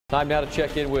Time now to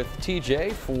check in with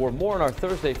TJ for more on our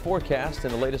Thursday forecast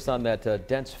and the latest on that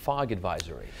dense fog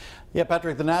advisory. Yeah,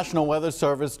 Patrick, the National Weather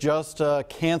Service just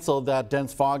canceled that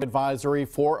dense fog advisory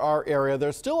for our area.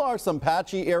 There still are some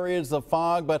patchy areas of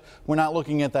fog, but we're not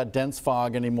looking at that dense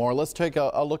fog anymore. Let's take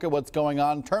a look at what's going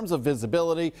on in terms of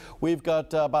visibility. We've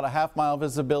got about a half-mile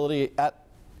visibility at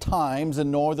times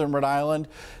in northern Rhode Island.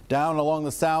 Down along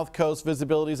the south coast,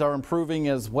 visibilities are improving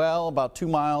as well, about 2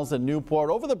 miles in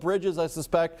Newport. Over the bridges, I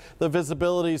suspect the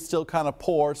visibility is still kind of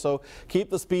poor, so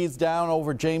keep the speeds down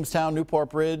over Jamestown,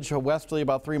 Newport Bridge, westerly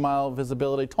about 3-mile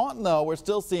visibility. Taunton, though, we're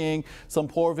still seeing some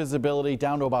poor visibility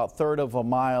down to about 1/3 of a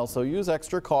mile, so use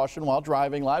extra caution while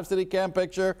driving. Live city cam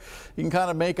picture, you can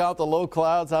kind of make out the low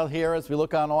clouds out here as we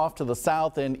look on off to the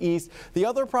south and east. The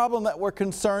other problem that we're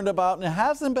concerned about, and it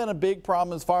hasn't been a big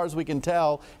problem as far as we can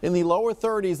tell, in the lower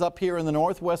 30s up here in the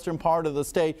northwestern part of the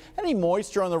state. Any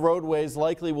moisture on the roadways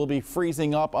likely will be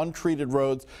freezing up. Untreated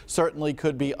roads certainly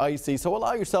could be icy, so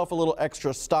allow yourself a little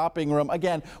extra stopping room.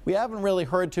 Again, we haven't really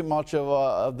heard too much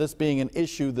of this being an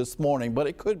issue this morning, but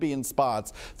it could be in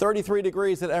spots. 33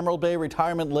 degrees at Emerald Bay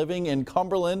Retirement Living in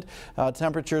Cumberland.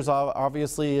 Temperatures are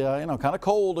obviously kind of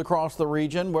cold across the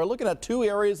region. We're looking at 2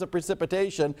 areas of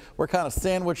precipitation. We're kind of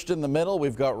sandwiched in the middle.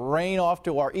 We've got rain off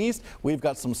to our east. We've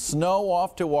got some snow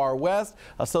off to our west,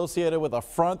 associated with a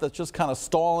front that's just kind of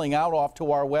stalling out off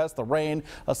to our west. The rain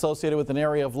associated with an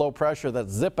area of low pressure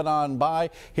that's zipping on by.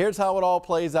 Here's how it all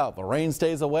plays out. The rain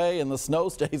stays away and the snow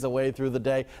stays away through the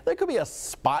day. There could be a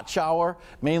spot shower,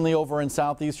 mainly over in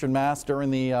southeastern Mass during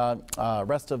the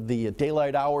rest of the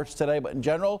daylight hours today, but in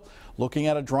general, looking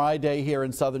at a dry day here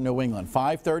in southern New England.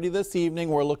 5:30 this evening,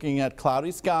 we're looking at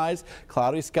cloudy skies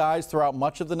throughout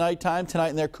much of the nighttime tonight,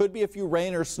 and there could be a few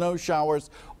rain or snow showers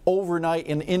overnight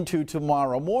and into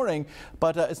tomorrow morning,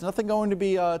 but it's nothing going to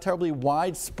be terribly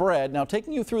widespread. Now,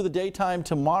 taking you through the daytime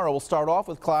tomorrow, we'll start off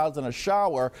with clouds and a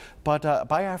shower, but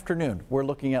by afternoon, we're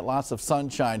looking at lots of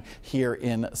sunshine here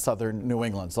in southern New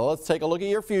England. So let's take a look at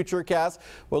your futurecast.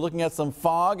 We're looking at some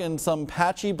fog and some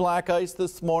patchy black ice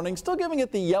this morning, still giving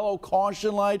it the yellow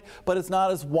caution light, but it's not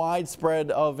as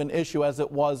widespread of an issue as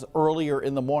it was earlier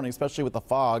in the morning, especially with the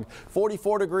fog.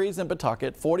 44 degrees in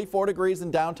Pawtucket, 44 degrees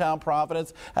in downtown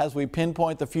Providence, as we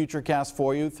pinpoint the futurecast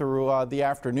for you through the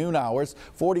afternoon hours.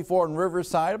 44 in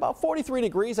Riverside, about 43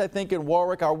 degrees, I think, in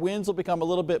Warwick. Our winds will become a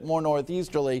little bit more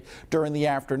northeasterly during the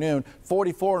afternoon.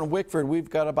 44 in Wickford. We've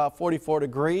got about 44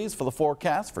 degrees for the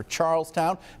forecast for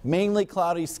Charlestown. Mainly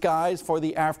cloudy skies for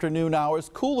the afternoon hours.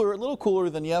 Cooler, a little cooler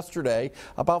than yesterday.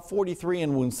 About 43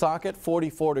 in Woonsocket,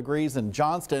 44 degrees in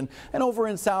Johnston. And over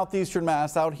in southeastern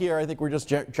Mass, out here, I think we're just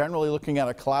generally looking at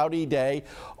a cloudy day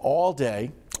all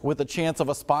day, with a chance of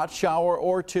a spot shower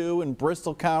or two in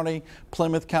Bristol County,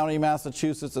 Plymouth County,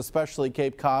 Massachusetts, especially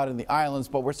Cape Cod and the islands,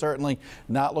 but we're certainly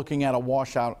not looking at a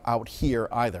washout out here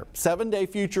either. 7-day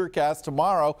futurecast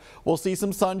tomorrow. We'll see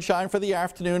some sunshine for the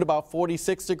afternoon, about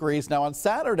 46 degrees. Now on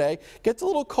Saturday, gets a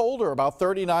little colder, about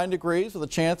 39 degrees with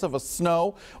a chance of a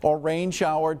snow or rain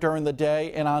shower during the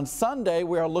day. And on Sunday,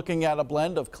 we are looking at a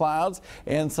blend of clouds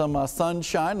and some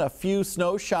sunshine. A few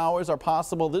snow showers are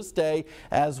possible this day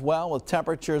as well, with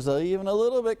temperatures even a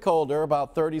little bit colder,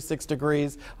 about 36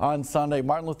 degrees on Sunday.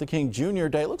 Martin Luther King Jr.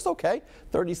 Day looks okay,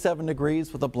 37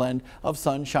 degrees with a blend of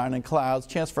sunshine and clouds.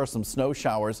 Chance for some snow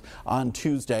showers on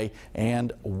Tuesday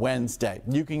and Wednesday.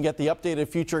 You can get the updated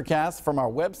futurecast from our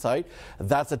website.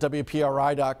 That's at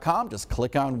WPRI.com. Just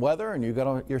click on weather and you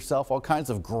got yourself all kinds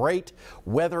of great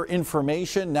weather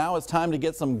information. Now it's time to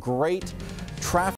get some great traffic